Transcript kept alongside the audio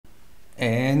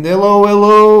And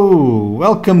hello,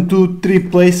 welcome to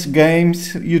Triplace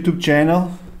Games YouTube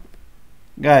channel.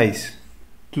 Guys,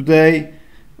 today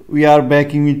we are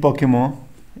backing with Pokemon,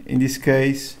 in this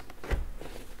case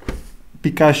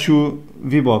Pikachu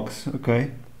V Box,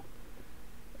 okay?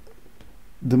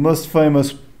 The most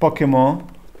famous Pokemon,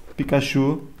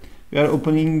 Pikachu. We are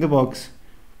opening the box.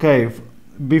 Okay,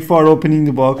 before opening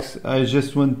the box, I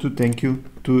just want to thank you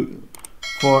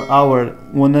for our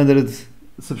 100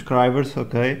 subscribers.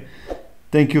 Okay,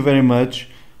 thank you very much.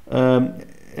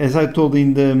 As I told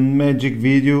in the magic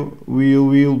video, we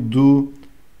will do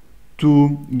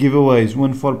two giveaways,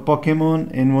 one for Pokemon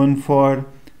and one for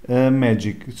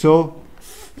magic. So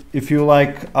if you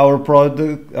like our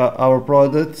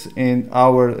products and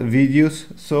our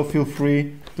videos, so feel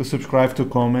free to subscribe, to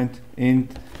comment, and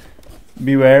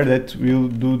beware that we'll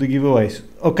do the giveaways.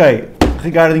 Okay,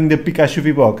 regarding the Pikachu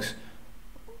V box,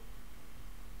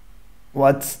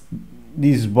 what's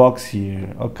this box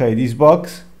here? Okay, this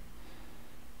box,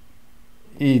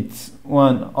 it's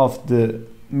one of the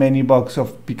many box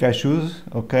of Pikachus,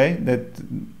 okay, that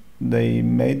they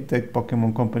made, that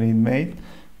Pokemon company made.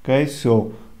 Okay,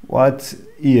 so what's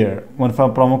here? One for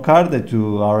promo card that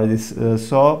you already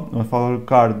saw, one for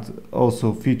card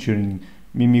also featuring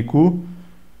Mimikyu,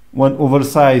 one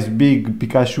oversized big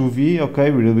Pikachu V, okay,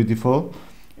 really beautiful,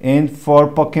 and 4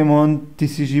 Pokemon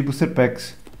TCG booster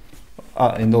packs.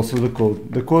 And also the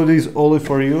code. The code is only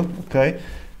for you, okay?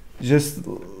 Just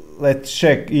let's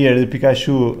check here the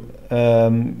Pikachu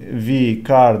V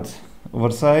card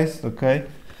oversized, okay?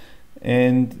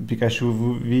 And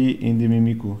Pikachu V in the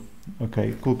Mimikyu.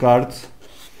 Okay, cool cards.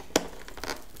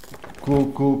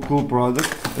 Cool product.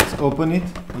 Let's open it,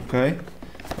 okay?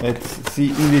 Let's see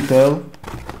in detail.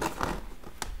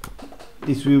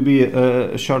 This will be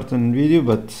a shortened video,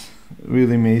 but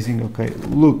really amazing. Okay,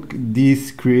 look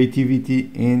this creativity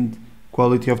and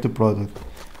quality of the product.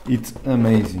 It's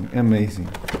amazing.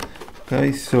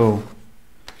 Okay, so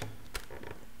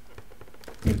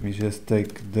let me just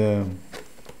take the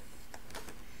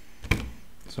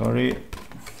sorry,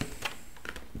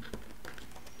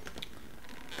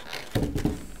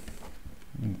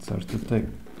 it starts to take.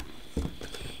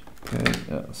 Okay,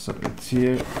 so it's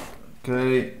here.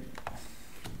 Okay,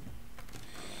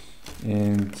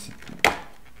 and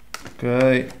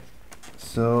okay,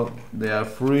 so they are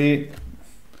free.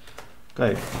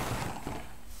 Okay,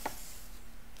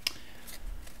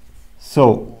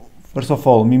 so first of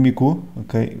all, Mimikyu.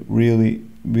 Okay, really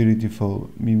beautiful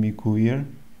Mimikyu here.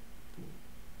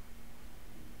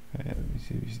 Okay, let me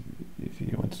see if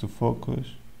he wants to focus.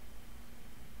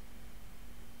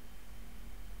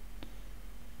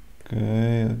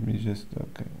 Okay, let me just,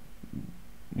 okay,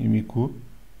 Mimikyu.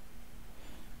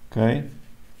 Okay,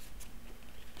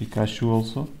 Pikachu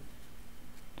also,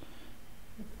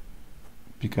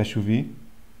 Pikachu V,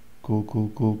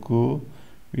 cool,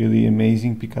 really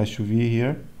amazing Pikachu V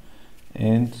here,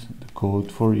 and the code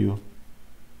for you.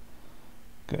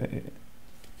 Okay,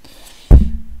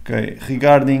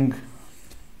 regarding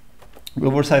the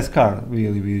oversized card,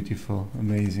 really beautiful,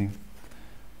 amazing.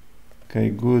 Okay,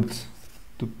 good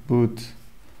to put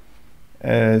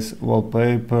as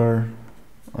wallpaper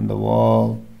on the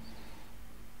wall.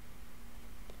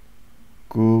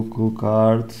 Cool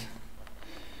cards,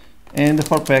 and the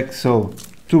 4 packs. So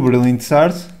 2 brilliant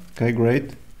stars. Okay,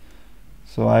 great.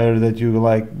 So I heard that you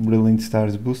like brilliant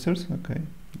stars boosters. Okay,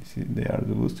 you see they are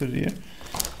the boosters here.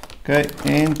 Okay,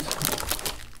 and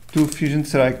 2 fusion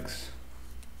strikes.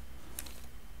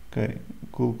 Okay,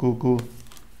 cool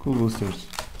boosters.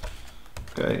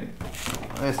 Okay,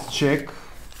 let's check.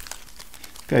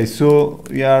 Okay, so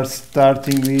we are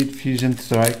starting with fusion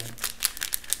strike.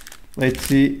 Let's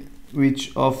see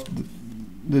which of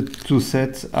the 2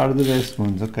 sets are the best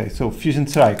ones. Okay, so Fusion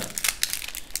Strike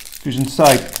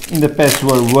in the past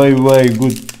were way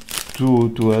good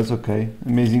to us. Okay,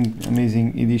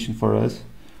 amazing edition for us.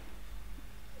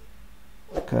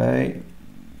 Okay,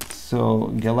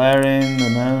 so Galarian,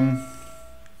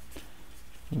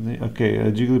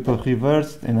 okay, Jigglypuff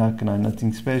reversed and Arcanine,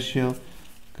 nothing special.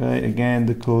 Okay, again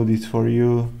the code is for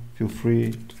you, feel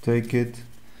free to take it.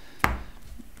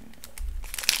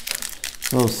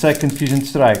 So second Fusion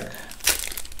Strike,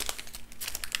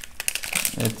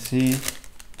 let's see.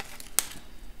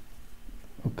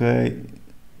 Okay,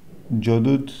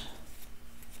 Jodut.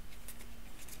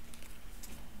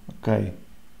 Okay,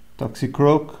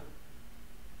 Toxicroak.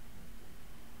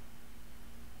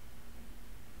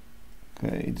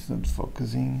 Okay, it's not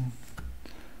focusing.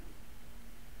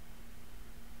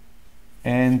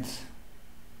 And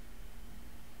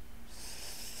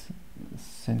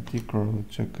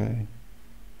Centicroach, okay.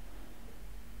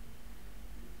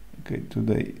 Okay,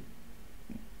 today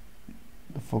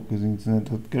the focusing is not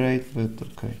that great, but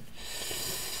okay.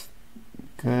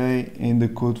 Okay, and the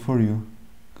code for you.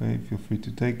 Okay, feel free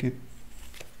to take it.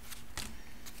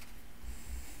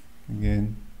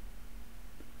 Again,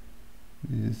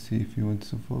 just see if you want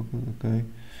to focus. Okay.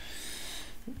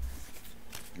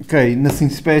 Okay, nothing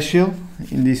special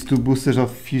in these two boosters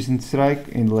of Fusion Strike,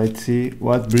 and let's see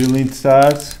what Brilliant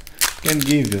Stars can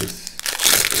give us.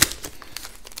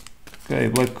 Okay,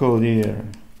 black code here.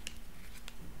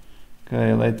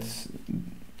 Okay, let's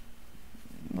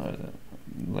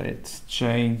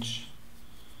change.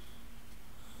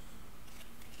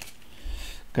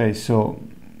 Okay, so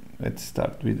let's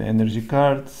start with the energy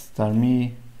card. Star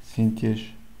Me, Cynthia's.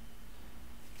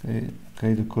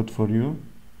 Okay, the code for you.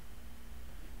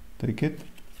 Take it.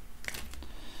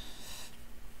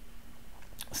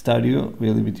 Staryu,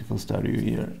 really beautiful Staryu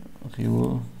here.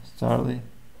 Rilu, Starly,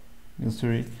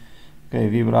 Mystery. Okay,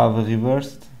 Vibrava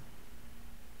reversed.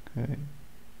 Okay.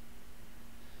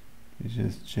 Let's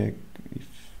just check if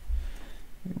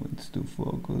it wants to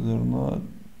focus or not.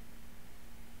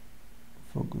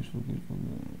 Focus.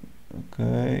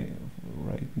 Okay,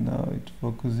 right now it's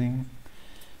focusing.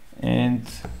 And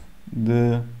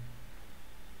the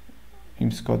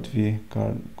Scott V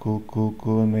card,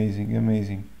 cool,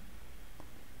 amazing.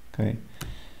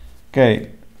 Okay,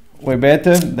 way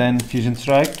better than Fusion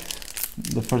Strike,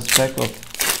 the first pack of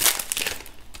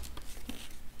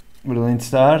Brilliant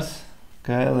Stars.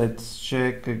 Okay, let's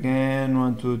check again.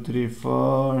 1, 2, 3,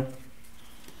 4.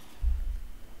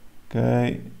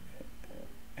 Okay,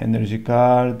 energy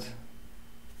card,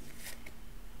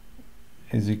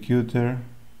 executor.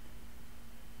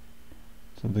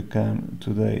 So the cam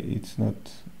today it's not,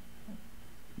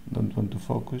 don't want to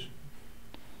focus.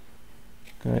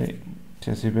 Okay,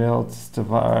 chassis belts,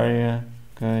 Stavaria.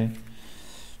 Okay,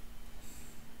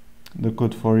 the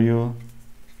code for you,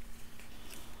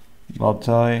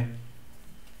 Baltai,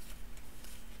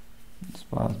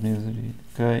 Spas Misery.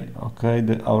 Okay,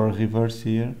 our reverse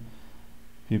here,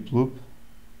 Pip Loop.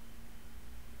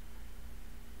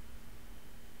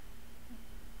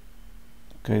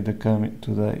 Okay, the cam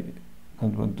today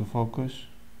don't want to focus.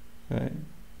 Okay,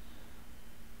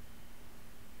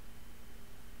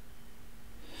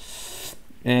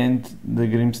 and the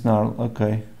Grim Snarl.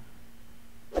 Okay,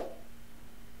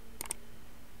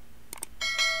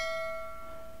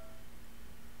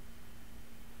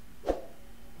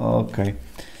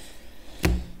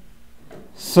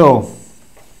 so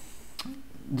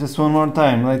just one more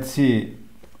time, let's see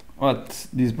what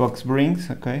this box brings.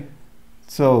 Okay,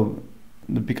 so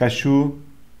the Pikachu,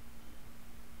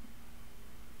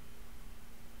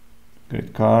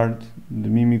 great card. The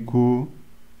Mimikyu,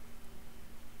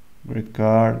 great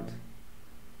card.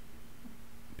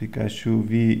 Pikachu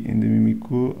V in the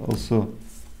Mimikyu, also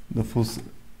the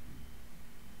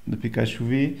Pikachu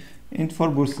V, and 4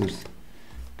 boosters.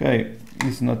 Okay,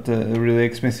 it's not a really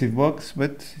expensive box,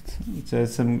 but it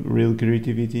has some real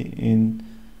creativity in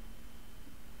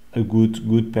a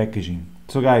good packaging.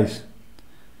 So guys,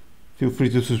 feel free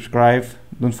to subscribe,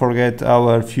 don't forget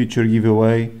our future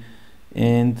giveaway,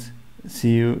 and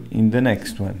see you in the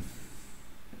next one.